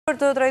Për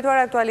të trajtuar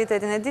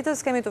aktualitetin e ditës,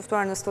 kemi të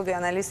ftuar në studio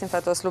analistin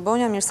Fatos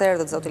Lubonja. Mirë se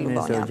erdhët, zoti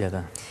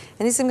Lubonja.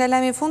 E nisim nga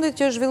lajmi i fundit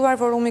që është zhvilluar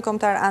forumi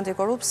kombëtar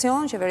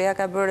antikorrupsion. Qeveria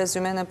ka bërë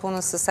rezumen e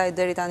punës së saj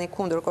deri tani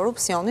kundër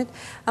korrupsionit.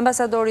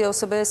 Ambasadori i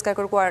OSBE-s ka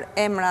kërkuar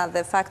emra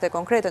dhe fakte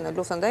konkrete në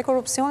luftën ndaj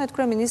korrupsionit.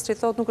 Kryeministri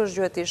thotë nuk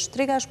është gjuetisht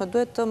shtrigash, më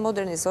duhet të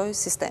modernizojë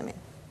sistemin.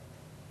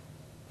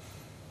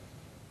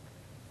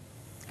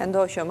 Ka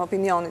ndoqëm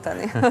opinioni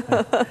tani.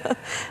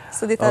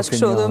 Së di thash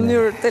kështu në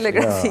mënyrë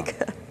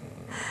telegrafike.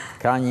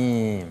 Ka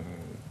një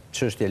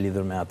çështje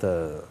lidhur me atë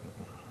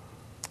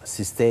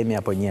sistemi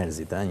apo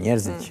njerëzit,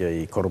 njerëzit që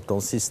i korrupton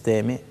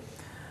sistemi,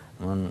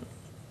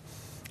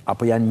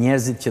 apo janë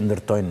njerëzit që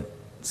ndërtojnë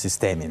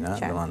sistemin,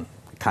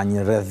 ka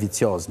një rreth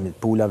vicioz,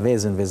 pula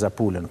vezën, veza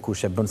pulën,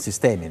 kush e bën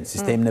sistemin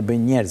e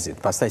bën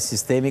njerëzit, pastaj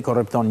sistemi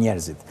korrupton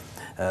njerëzit.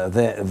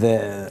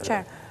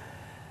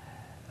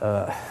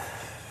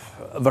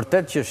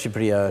 Vërtet që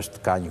Shqipëria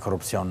ka një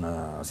korrupsion,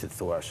 si të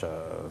thuash,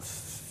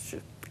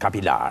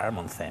 kapilar,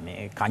 mund të themi,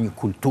 ka një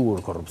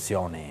kulturë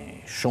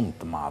korrupsioni shumë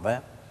të madhe,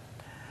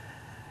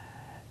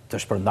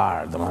 të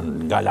shpërndarë,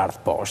 nga lartë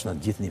poshtë në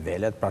të gjithë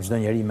nivelet, pra çdo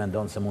njeri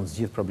mendon se mund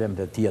zgjidh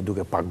problemet e tij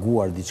duke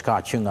paguar diçka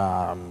që nga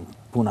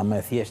puna më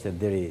e thjeshtë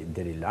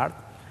deri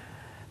lart.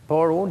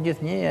 Por unë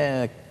gjithnjë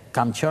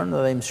kam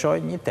qenë dhe i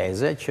mësoj një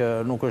teze që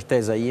nuk është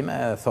teza ime,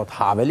 thot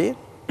Haveli,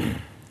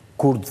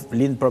 kur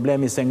lind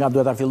problemi se nga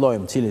duhet ta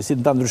fillojmë, si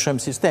do ta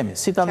ndryshojmë sistemin.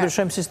 Si ta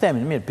ndryshojmë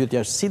sistemin? Mirë,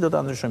 pyetja është si do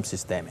ta ndryshojmë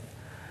sistemin.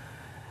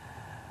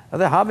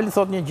 Edhe Haveli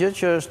thot një gjë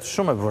që është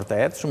shumë e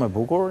vërtetë, shumë e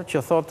bukur, që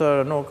thotë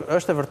nuk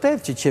është e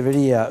vërtetë që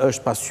qeveria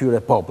është pasqyrë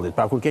e popullit.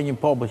 Pra kur ke një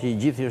popull që i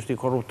gjithë është i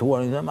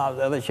korruptuar,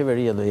 edhe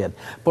qeveria do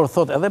jetë. Por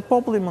thotë edhe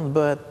populli mund të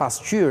bëhet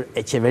pasqyrë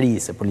e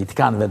qeverisë, e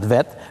politikanëve të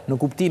vet, në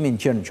kuptimin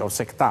që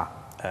nëse këta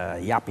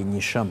japin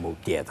një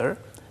shembull tjetër,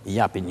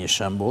 japin një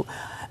shembull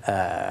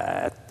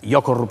jo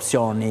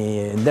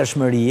korrupsioni,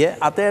 ndershmërie,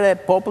 atëherë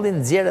populli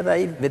nxjerr edhe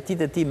ai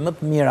vetitë e tij më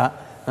të mira,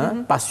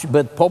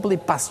 bëhet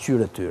populli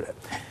pasqyrë e tyre.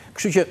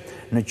 Kështu që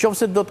në qoftë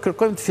se do të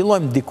kërkojmë të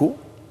fillojmë diku,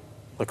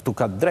 dhe këtu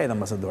ka drejt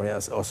ambasadori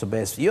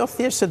OSBE-s, jo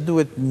thjesht se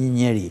duhet një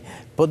njeri,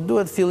 po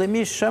duhet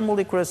fillimisht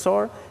shembulli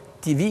kryesor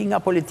t'i vi nga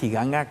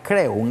politika, nga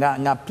kreu,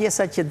 nga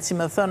pjesa që, si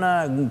më thënë,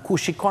 ku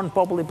shikon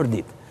populli për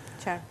ditë.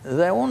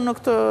 Dhe unë në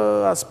këtë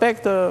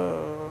aspekt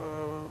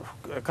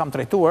kam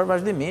trajtuar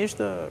vazhdimisht,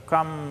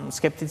 kam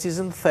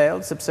skepticizëm të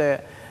thellë, sepse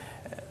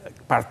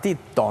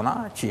partitë tona,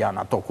 që janë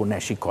ato ku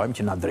ne shikojmë,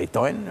 që na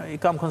drejtojnë, i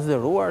kam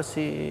konsideruar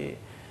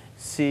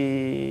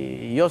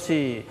jo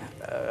si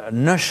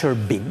në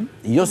shërbim,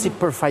 jo si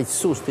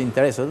përfaqësues të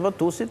interesave të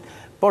votuesit,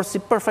 por si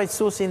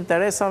përfaqësues të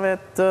interesave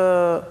të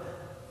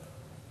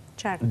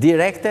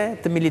direkte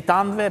të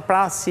militantëve,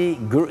 pra si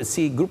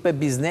grupe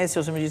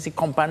biznesi ose si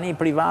kompani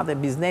private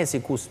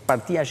biznesi, ku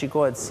partia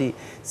shikohet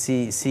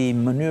si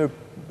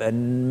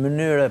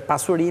mënyrë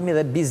pasurimi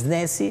dhe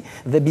biznesi.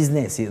 Dhe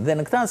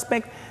në këtë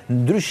aspekt,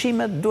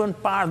 ndryshimet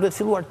duhet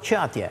filluar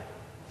që atje.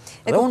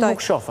 Dhe unë nuk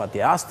shoh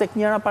atje, as tek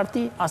njëra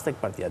parti, as tek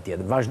partia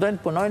tjetër.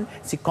 Vazhdojnë të punojnë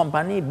si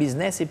kompani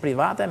biznesi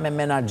private me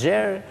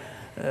menaxher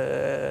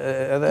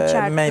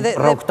edhe me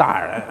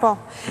rrogtar. Po.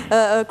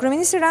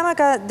 Kryeministri Rama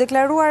ka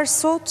deklaruar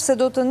sot se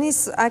do të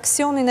nisë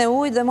aksionin e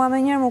ujit dhe mua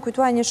më njëherë më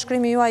kujtoa një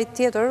shkrim i juaj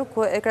tjetër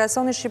ku e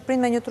krahasoni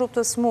Shqipërinë me një trup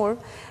të smur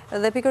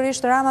dhe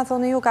pikërisht Rama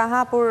thoni ju ka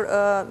hapur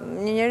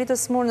një njeri të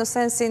smur në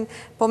sensin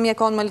po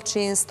mjekon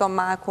mëlçin,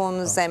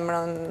 stomakun,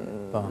 zemrën,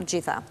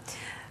 gjitha.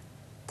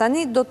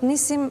 Tani do të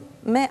nisim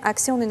me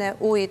aksionin e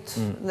ujit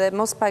dhe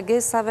mos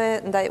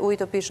pagesave ndaj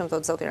ujit të pishëm,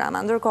 thotë zoti Rama.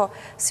 Ndërkohë,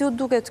 si u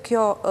duket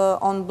kjo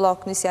on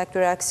blok, nisja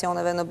këtyre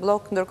aksioneve në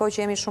blok, ndërkohë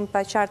që jemi shumë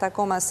pa qartë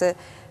akoma se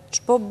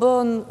ç'po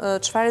bën,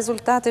 çfarë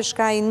rezultatesh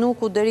ka i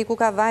nuku deri ku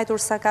ka vajtur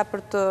sa ka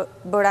për të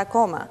bërë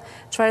akoma,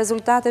 çfarë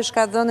rezultatesh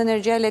ka dhënë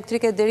energjia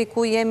elektrike deri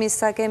ku jemi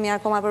sa kemi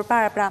akoma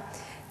përpara. Pra,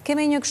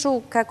 kemi një kështu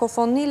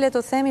kakofoni, le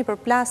të themi, për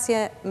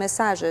plasje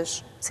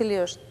mesazhesh.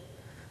 Cili është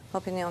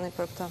opinioni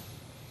për këtë?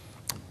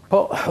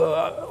 Po,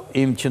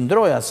 im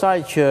qëndroj asaj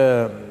që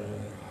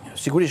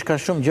sigurisht ka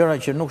shumë gjëra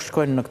që nuk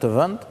shkojnë në këtë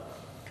vend,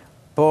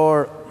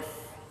 por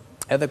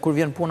edhe kur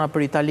vjen puna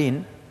për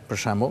Italinë,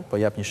 për shembull, po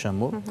jap një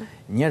shembull,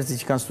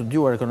 njerëzit që kanë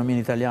studiuar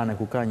ekonominë italiane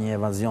ku ka një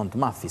evazion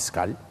të madh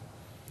fiskal,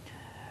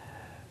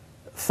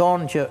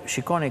 thonë që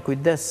shikoni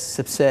kujdes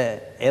sepse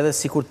edhe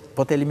sikur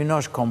po të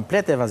eliminosh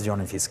komplet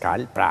evazionin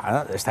fiskal,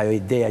 pra është ajo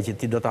ideja që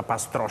ti do ta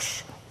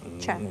pastrosh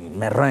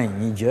me rrënjë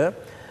një gjë,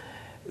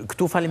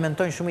 këtu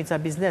falimentojnë shumica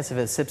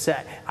biznesive, sepse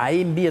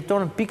ai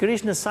mbijeton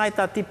pikërisht në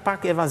sajt ati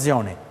pak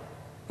evazioni.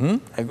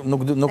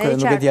 Nuk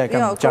e dija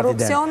kam qartë ide.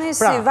 Korrupsioni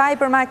si vaj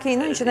për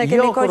makinën, që ne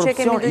kemi kohë që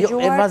kemi dëgjuar. Jo,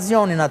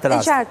 evazioni në atë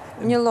rast. E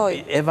qartë, një lloj.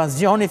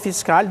 Evazioni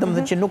fiskal,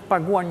 domethënë që nuk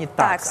paguan një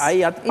taks.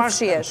 Ai atë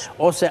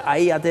pak ose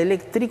ai atë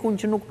elektrikun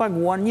që nuk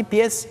paguan, një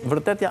pjesë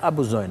vërtet ja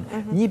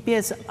abuzojnë. Një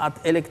pjesë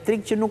atë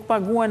elektrik që nuk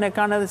paguan e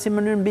kanë edhe si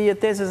mënyrë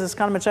mbijetese se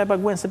s'kanë me çfarë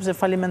paguajnë sepse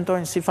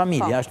falimentojnë si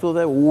familje, ashtu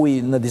dhe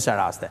ujë në disa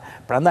raste.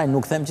 Prandaj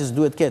nuk them që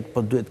s'duhet ketë,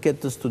 por duhet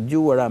ketë të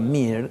studiuara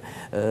mirë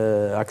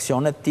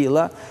aksione të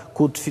tilla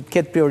ku të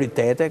ketë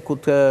prioritete momente ku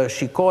të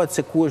shikohet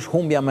se ku është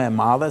humbja më e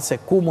madhe, se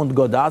ku mund të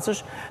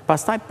godacësh,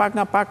 pastaj pak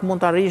nga pak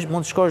mund të arrish,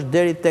 mund të shkosh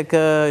deri tek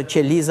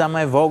qeliza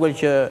më e vogël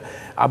që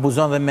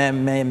abuzon dhe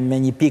me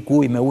një pikë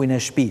ujë, me ujin e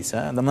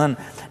shtëpisë. Domethënë,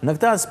 në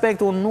këtë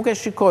aspekt unë nuk e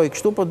shikoj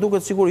kështu, por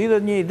duket sikur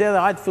hidhet një ide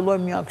dhe hajtë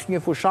fillojmë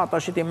një fushat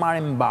tash ti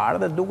marrim mbar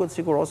dhe duket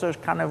sikur ose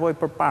është ka nevojë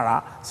për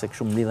para, se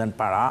kështu mlidhen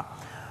para,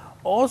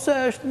 ose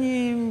është një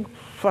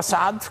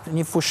fasad,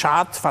 një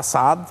fushat,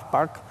 fasad,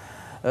 pak,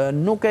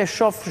 nuk e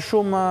shoh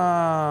shumë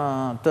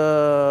të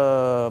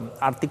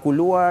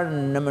artikuluar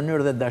në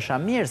mënyrë dhe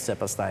dashamirëse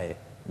pastaj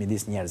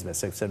midis njerëzve,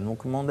 sepse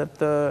nuk mundet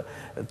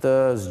të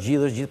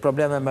zgjidhësh gjithë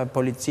problemet me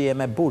policie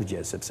me burgje,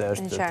 sepse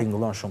është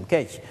tingëllon shumë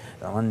keq.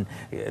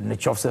 Në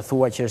qoftë se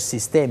thua që është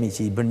sistemi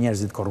që i bën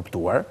njerëzit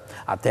korruptuar,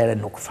 atëherë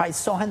nuk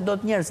fajsohen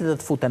dot njerëzit dhe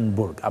të futen në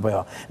burg, apo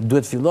jo.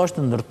 Duhet fillosh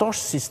të ndërtosh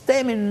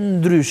sistemin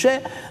ndryshe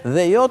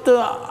dhe jo të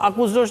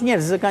akuzosh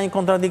njerëzit se ka një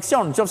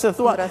kontradiksion. Në qoftë se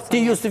thua ti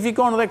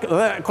justifikon dhe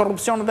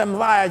korrupsionet e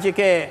mëdha që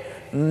ke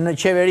në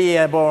qeveri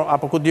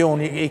apo ku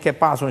diun i ke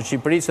pasur në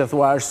Shqipëri, se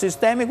thua është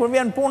sistemi, kur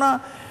vjen puna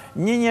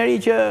një njeri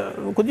që,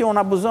 ku diun,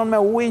 abuzon me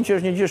ujin, që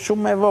është një gjë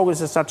shumë me vogël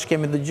se sa që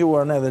kemi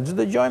dëgjuar ne dhe që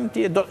dëgjojmë,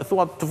 ti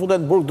thua të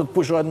futet në burg, do të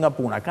pushohet nga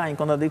puna. Ka një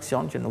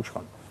kontradiksion që nuk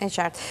shkon. E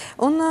qartë.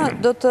 Unë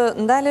do të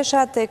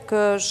ndalesha tek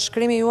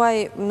shkrimi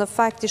juaj në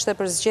fakt ishte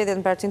për zgjedhjet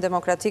në Partinë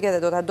Demokratike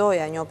dhe do ta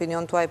doja një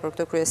opinion tuaj për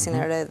këtë kryesinë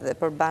e re dhe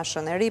për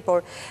bashkën e ri,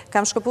 por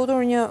kam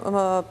shkëputur një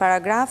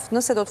paragraf,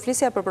 nëse do të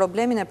flisja për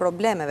problemin e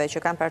problemeve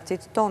që kanë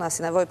partitë tona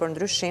si nevojë për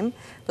ndryshim,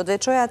 do të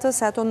veçoja atë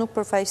se ato nuk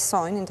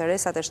përfaqësojnë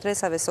interesat e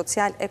shtresave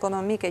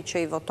social-ekonomike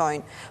që i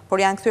votojnë, por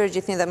janë kthyer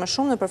gjithnjë dhe më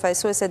shumë në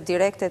përfaqësuese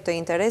direkte të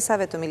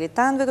interesave të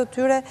militantëve të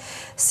tyre,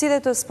 si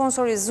dhe të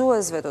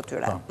sponsorizuesve të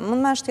tyre.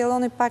 Mund ma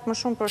shtjelloni pak më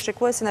shumë për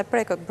shikuesin e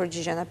prekët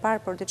përgjigjen e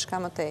parë, për diçka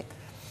më tej?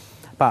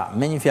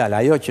 Me një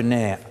fjalë, ajo që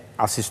ne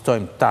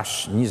asistojmë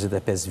tash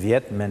 25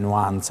 vjet me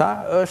nuanca,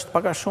 është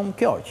pak a shumë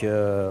kjo, që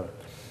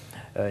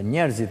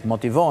njerëzit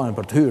motivohen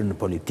për të hyrë në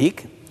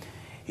politikë,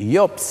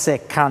 jo pse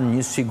kanë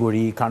një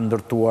siguri, kanë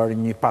ndërtuar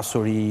një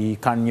pasuri,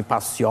 kanë një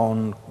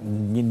pasion,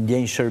 një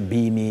ndjenjë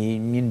shërbimi,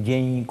 një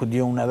ndjenjë ku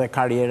diun edhe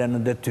karriere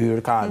në detyrë,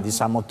 ka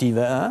disa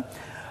motive,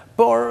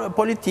 por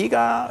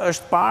politika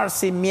është parë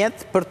si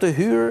mjet për të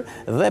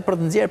hyrë dhe për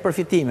të nxjerrë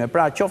përfitime.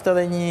 Pra qoftë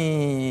edhe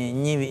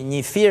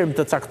një firmë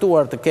të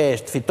caktuar të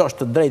kesh, të fitosh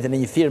të drejtën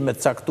e një firme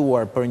të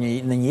caktuar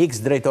në një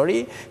X drejtori,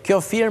 kjo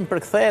firmë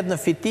përkthehet në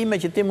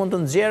fitime që ti mund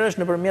të nxjerrësh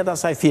nëpërmjet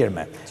asaj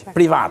firme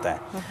private.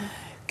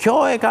 Kjo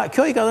i ka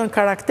dhënë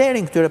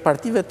karakterin këtyre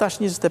partive tash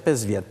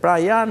 25 vjet. Pra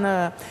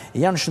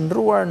janë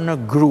shndruar në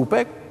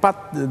grupe,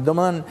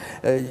 domethënë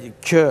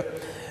që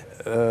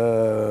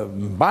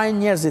mbajnë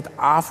njerëzit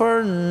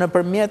afër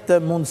nëpërmjet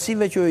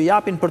mundësive që ju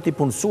japin për t'i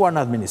punësuar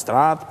në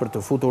administrat, për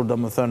të futur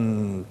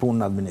domethënë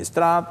punë në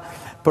administrat,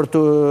 për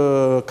të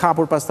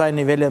kapur pastaj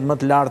nivele më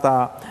të larta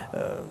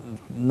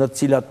në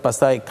të cilat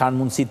pastaj kanë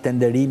mundësi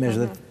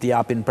tenderimesh dhe t'i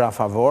japin pra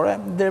favore,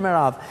 deri me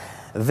radhë.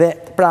 Dhe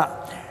pra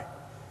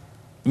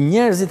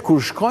njerëzit kur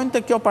shkojnë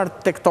te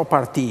këto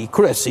parti,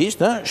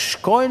 kryesisht,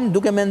 shkojnë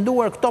duke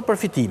menduar këto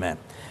përfitime.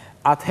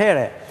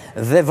 Atëhere,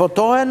 dhe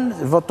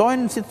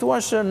votojnë, si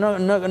thuash,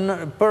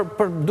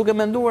 duke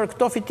menduar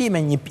këto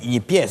fitime, një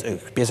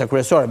pjesë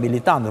kryesore,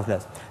 militantë,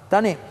 fles.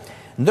 Tani,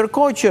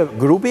 ndërkohë që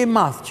grupi i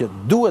madh që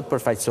duhet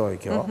përfaqësojë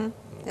kjo,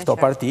 këto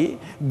parti,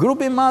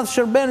 grupi i madh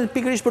shërben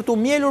pikërisht për t'u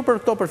mjelur për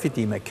këto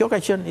përfitime. Kjo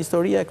ka qenë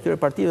historia e këtyre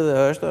partive dhe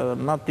është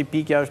më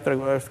tipike,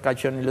 ka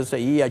qenë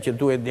LSI-ja që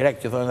duhet direkt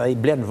që thonë ai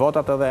blen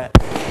votat edhe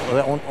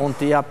unë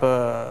t'i jap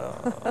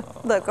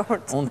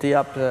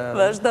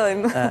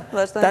Vazhdojmë.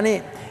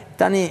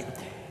 Tani,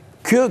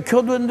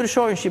 kjo duhet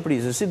ndryshojë në Shqipëri,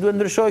 se si duhet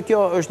ndryshojë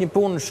kjo është një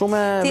punë shumë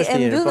e vështirë.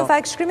 Ti e mbyll në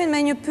fakt shkrimin me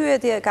një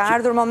pyetje, ka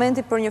ardhur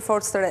momenti për një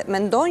forcë të re.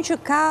 Mendojnë që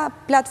ka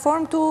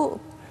platformë tu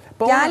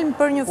fjalë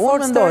për një forcë të re?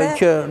 Unë mendoj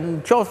që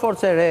qoftë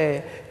forcë e re,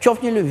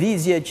 qoftë një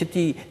lëvizje që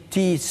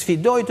ti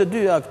sfidoj të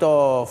dyja këto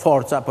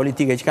forca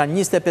politike që kanë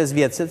 25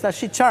 vjetë, se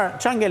tash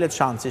çfarë ngelet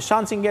shansi?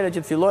 Shansi ngelet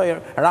që të fillojë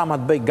Rama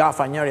të bëj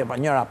gafa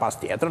njëra pas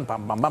tjetrën,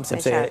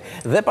 sepse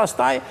dhe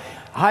pastaj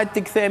hajtë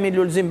t'i kthehemi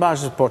Lulzim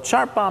Bashës, por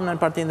çfarë pamë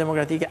në Partinë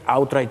Demokratike, a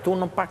u trajtu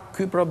në pak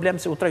ky problem,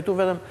 se u trajtu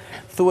vetëm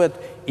thuhet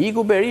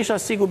iku Berisha,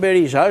 siku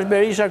Berisha, është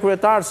Berisha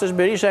kryetar, s'është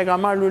Berisha e ka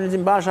marrë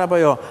Lulzim Basha apo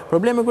jo.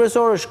 Problemi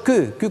kryesor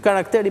është ky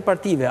karakter i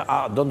partive,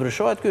 a do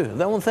ndryshohet ky?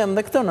 Dhe unë them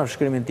dhe këtë në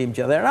shkrimin tim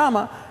që dhe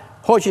Rama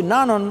hoqi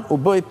nanën, u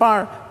bëj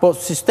parë, po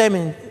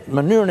sistemin,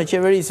 mënyrën e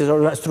qeverisjes,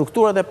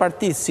 strukturat e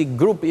partisë, si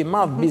grup i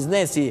madh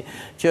biznesi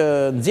që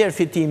nxjerr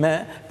fitime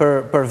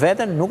për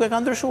veten, nuk e ka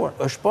ndryshuar.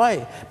 Është po ai.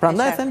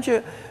 Prandaj them që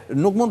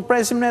nuk mund të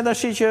presim ne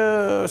tash që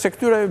se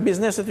këtyre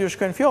bizneset ju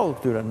shkojnë fjoll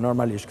këtyre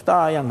normalisht. Këta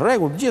janë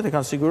rregull, të gjithë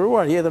kanë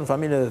siguruar jetën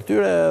familjet e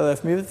tyre dhe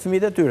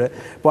fëmijët e tyre.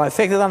 Po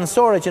efektet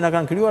anësore që na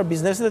kanë krijuar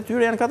bizneset e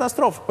tyre janë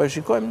katastrofë. Po e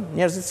shikojmë,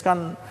 njerëzit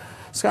s'kan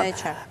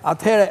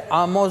atëhere,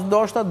 a mos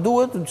ndoshta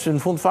duhet, që në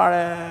fund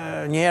fare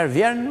njëherë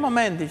vjen në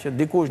momenti që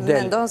dikush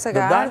del. Mendon se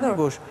ka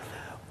ardhur?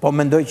 Po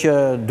mendoj që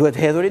duhet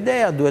hedhur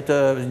ideja,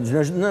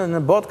 në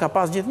botë ka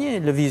pas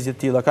gjithnjë lëvizje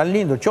të tilla, kanë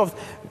lindur, qoftë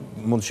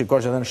mund të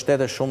shikosh edhe në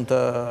shtete shumë të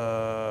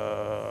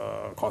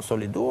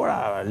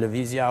konsoliduara,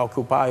 lëvizja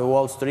Occupy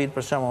Wall Street,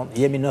 për shembull,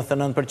 jemi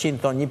 99%,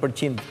 thonë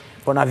 1%,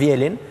 po na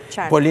vjelin,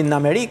 po lind në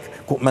Amerikë,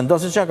 ku mendo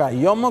se çka ka,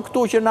 jo më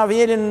këtu që na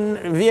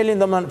vjelin,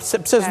 domethënë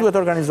pse s'duhet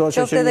organizohet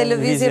shoqëria. Qoftë edhe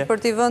lëvizje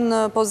për t'i vënë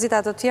pozita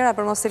të tjera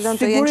për mos i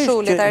lënë të jenë kështu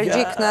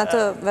letargjik në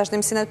atë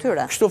vazhdimsinë e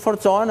tyre. Kështu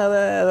forcohen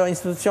edhe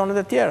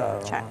institucionet e tjera.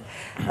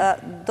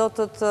 Do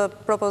të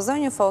propozoj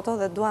një foto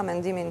dhe dua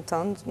mendimin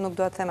tënd, nuk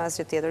dua të them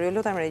asgjë tjetër. Ju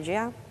lutem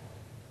regjia.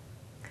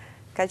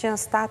 Ka qenë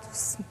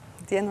status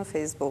dje në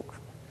Facebook.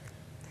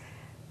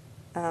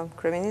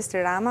 Kryeministri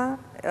Rama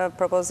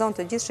propozon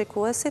të gjithë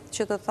shikuesit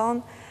që të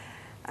thonë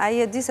ai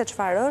e di se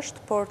çfarë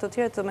është, por të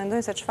tjerë të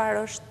mendojnë se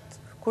çfarë është,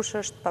 kush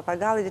është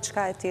papagalli,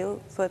 diçka e tillë,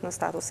 thuhet në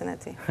statusin e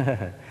tij.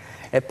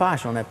 E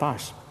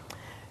pash.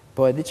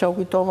 Po e di çau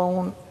kujtova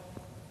unë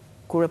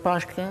kur e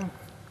pash këtë?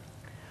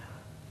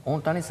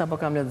 Unë tani sapo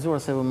kam lexuar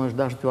se më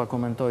është dashur t'ua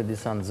komentoj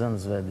disa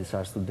nxënësve,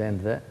 disa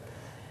studentëve,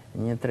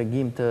 një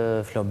tregim të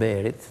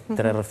Flaubertit,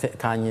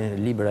 ka një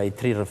libër ai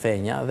 3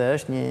 rrëfenja dhe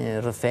është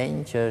një rrëfenj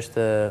që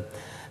është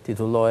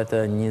titullohet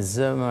Një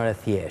zemër e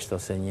thjeshtë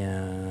ose një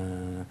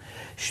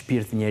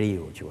shpirt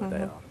njeriu, quhet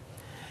ajo.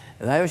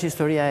 Dhe ajo është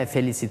historia e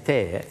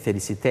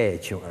Felicite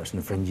që është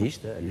në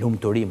frëngjisht,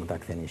 lumturi mund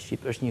ta ktheni në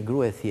shqip, është një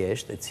grua e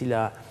thjeshtë e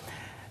cila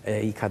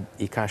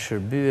i ka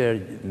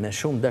shërbyer me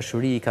shumë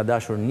dashuri, i ka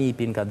dashur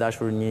nipin, ka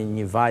dashur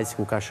një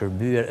vajzë ku ka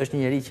shërbyer, është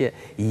një njerëz që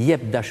i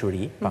jep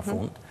dashuri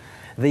pafund.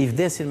 Dhe i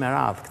vdesin me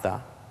radhë këta.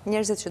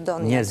 Njerëzit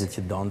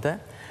që donte.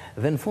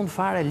 Dhe në fund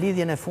fare,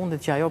 lidhjen e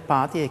fundit që ajo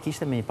pati e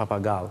kishte me një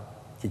papagall,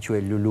 që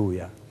quhej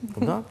Luluja.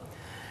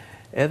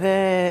 Edhe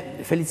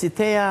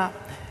Feliciteja,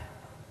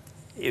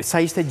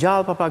 sa ishte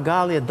gjallë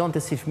papagalli, e donte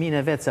si fëmijën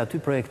e vet, se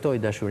aty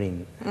projektoi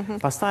dashurinë.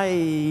 Pastaj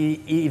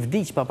i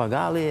vdiq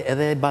papagalli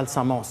edhe e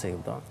balsamosi.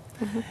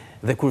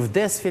 Dhe kur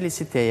vdes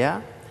Feliciteja,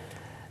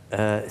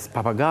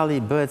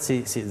 papagalli bëhet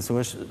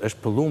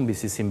është pëllumbi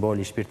si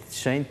simboli i shpirtit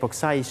shenjtë, po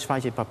kësaj i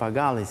shfaqej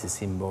papagalli si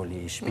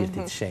simboli i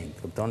shpirtit shenjtë.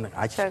 Kupton?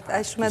 Aq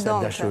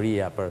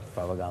dashuria për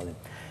papagallin.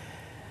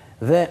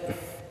 Dhe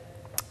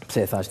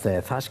pse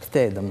thash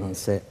këtë, domethënë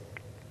se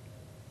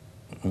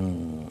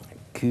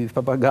ky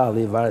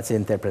papagalli varet se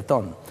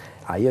interpreton.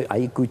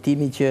 Ai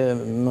kujtimi që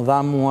më dha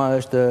mua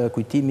është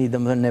kujtimi,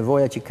 domethënë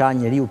nevoja që ka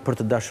njeriu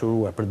për të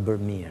dashuruar, për të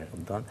bërë mirë,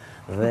 kupton?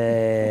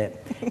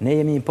 Dhe ne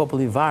jemi një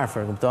popull i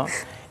varfër, kupton?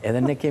 Edhe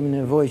ne kemi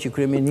nevojë që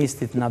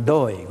kryeministri të na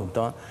dojë,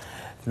 kupton?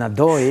 Na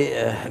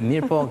dojë,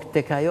 mirë po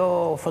tek ajo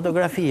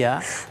fotografia,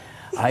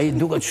 ai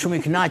duket shumë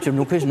i kënaqur,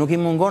 nuk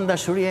i mungon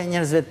dashuria e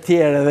njerëzve të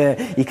tjerë dhe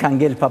i ka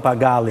ngel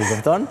papagalli,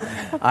 kupton?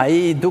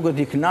 Ai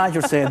duket i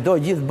kënaqur se e do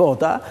gjithë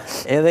bota,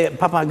 edhe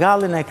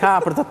papagallin e ka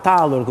për të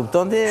tallur,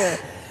 kupton ti?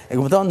 E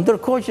kupton,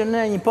 ndërkohë që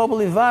ne një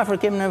popull i varfër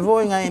kemi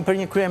nevojë për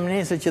një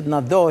kryeminist që të na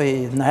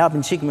dojë, na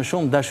japin çik më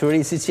shumë dashuri,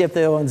 siç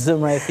jepte ajo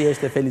zemra e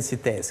thjeshtë e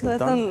Felicites, kupton?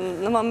 Do të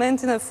thënë në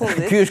momentin e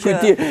fundit.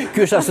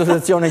 Ky është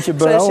asociacioni që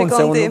bëra unë,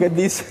 se unë nuk e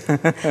di.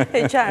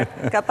 E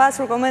qartë, ka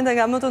pasur komente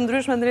nga më të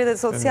ndryshme në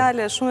rrjetet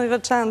sociale, shumë i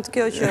veçantë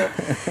kjo që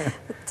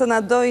të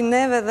na dojë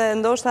neve dhe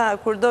ndoshta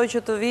kurdo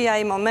që të vijë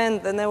ai moment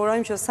dhe ne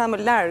urojmë që sa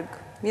më larg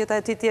jeta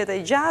e tij të jetë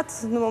e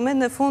gjatë, në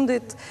momentin e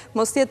fundit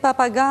mos jetë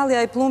papagalli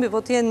ai plumbi,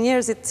 po të jenë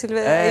njerëzit të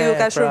cilëve ai ju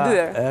ka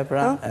shërbyer.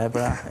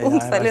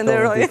 Unë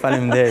falenderoj.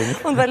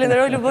 Unë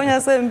falenderoj Lubonja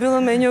se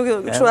mbyllëm me një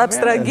kështu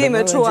abstragjim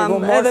e çuam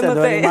edhe më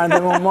tej. Do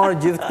të humor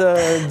gjithë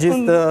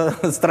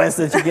këtë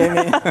stresin që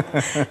kemi.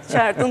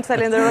 Qartë, unë të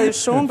falenderoj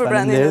shumë për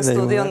branimin në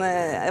studion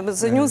e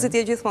BZ Newsit,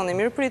 je gjithmonë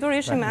i mirëpritur,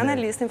 ishim me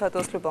analistin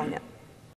Fatos Lubonja.